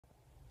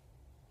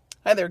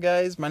Hi there,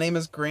 guys. My name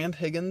is Grant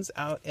Higgins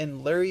out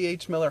in Larry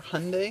H. Miller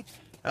Hyundai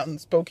out in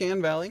Spokane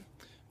Valley.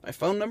 My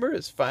phone number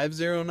is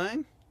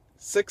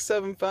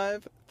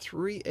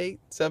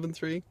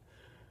 509-675-3873.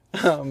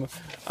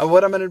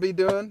 What I'm going to be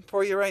doing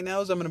for you right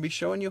now is I'm going to be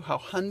showing you how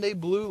Hyundai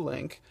Blue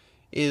Link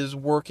is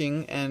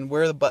working and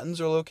where the buttons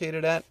are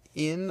located at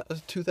in a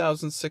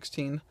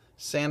 2016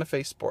 Santa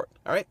Fe Sport.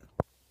 Alright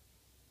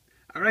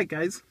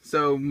guys,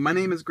 so my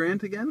name is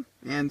Grant again,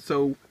 and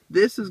so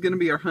this is going to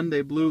be our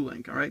Hyundai Blue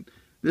Link, alright?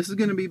 This is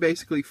going to be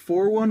basically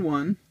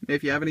 411.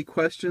 If you have any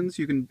questions,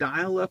 you can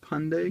dial up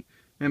Hyundai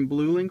and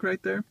Blue Link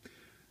right there.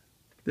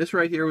 This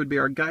right here would be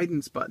our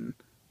guidance button.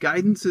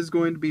 Guidance is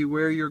going to be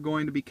where you're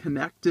going to be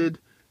connected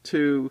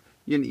to,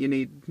 you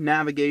need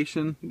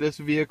navigation. This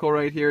vehicle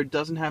right here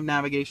doesn't have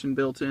navigation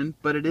built in,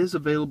 but it is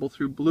available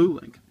through Blue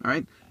Link,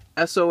 alright?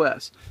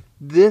 SOS.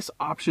 This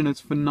option is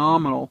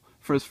phenomenal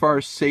for as far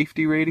as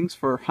safety ratings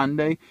for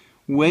Hyundai.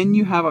 When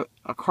you have a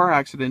car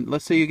accident,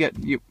 let's say you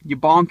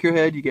bonk your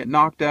head, you get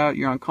knocked out,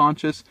 you're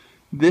unconscious,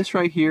 this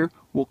right here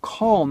will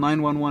call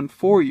 911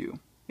 for you.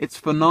 It's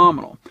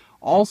phenomenal.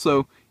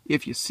 Also,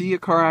 if you see a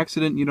car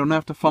accident, you don't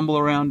have to fumble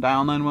around,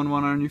 dial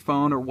 911 on your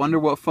phone, or wonder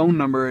what phone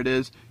number it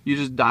is. You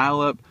just dial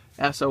up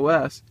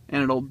SOS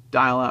and it'll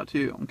dial out to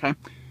you, okay?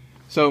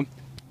 So,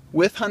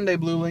 with Hyundai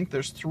Blue Link,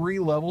 there's 3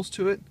 levels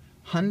to it.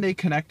 Hyundai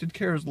Connected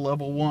Care is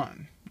level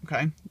 1,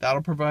 okay?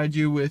 That'll provide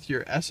you with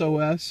your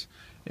SOS.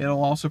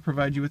 It'll also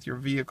provide you with your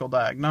vehicle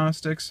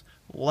diagnostics.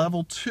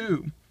 Level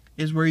 2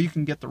 is where you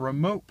can get the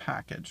remote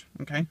package,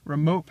 okay?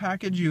 Remote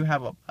package, you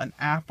have an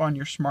app on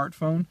your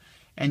smartphone,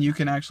 and you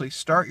can actually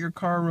start your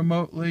car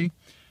remotely.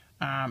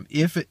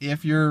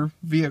 If your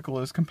vehicle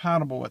is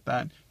compatible with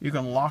that, you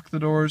can lock the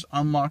doors,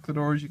 unlock the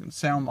doors, you can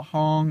sound the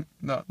horn.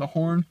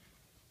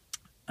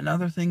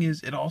 Another thing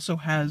is it also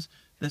has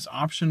this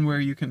option where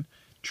you can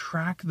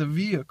track the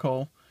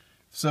vehicle.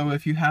 So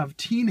if you have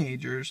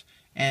teenagers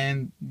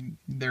and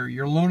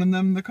you're loaning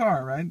them the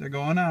car, right? They're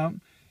going out.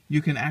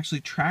 You can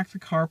actually track the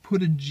car,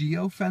 put a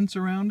geofence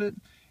around it,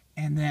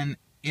 and then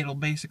it'll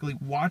basically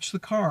watch the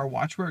car,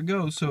 watch where it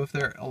goes. So if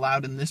they're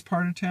allowed in this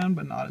part of town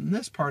but not in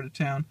this part of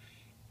town,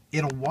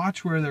 it'll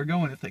watch where they're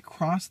going. If they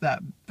cross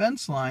that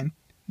fence line,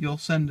 you'll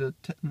send a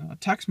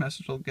text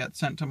message will get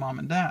sent to mom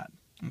and dad,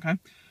 okay?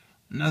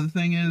 Another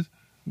thing is,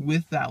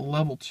 with that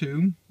level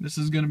 2, this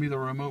is going to be the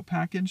remote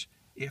package.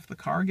 If the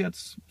car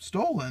gets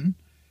stolen,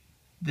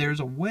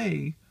 there's a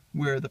way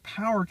where the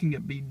power can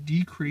be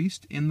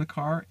decreased in the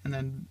car and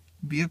then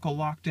vehicle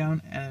lockdown,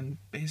 and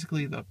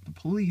basically the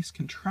police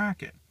can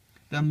track it.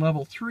 Then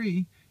level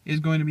 3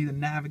 is going to be the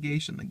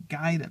navigation, the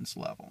guidance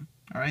level.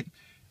 Alright?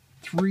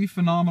 3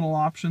 phenomenal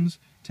options.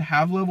 To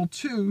have level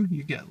 2,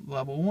 you get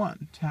level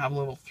 1. To have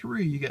level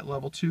 3, you get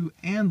level 2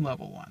 and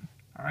level 1.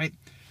 Alright?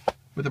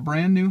 With a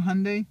brand new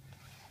Hyundai,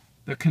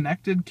 the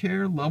Connected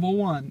Care level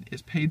 1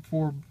 is paid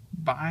for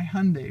by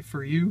Hyundai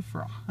for you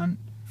for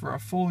a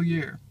full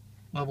year.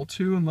 Level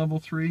 2 and level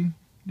 3,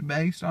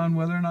 based on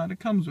whether or not it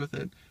comes with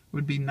it,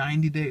 would be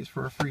 90 days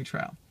for a free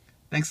trial.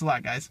 Thanks a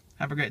lot, guys.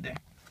 Have a great day.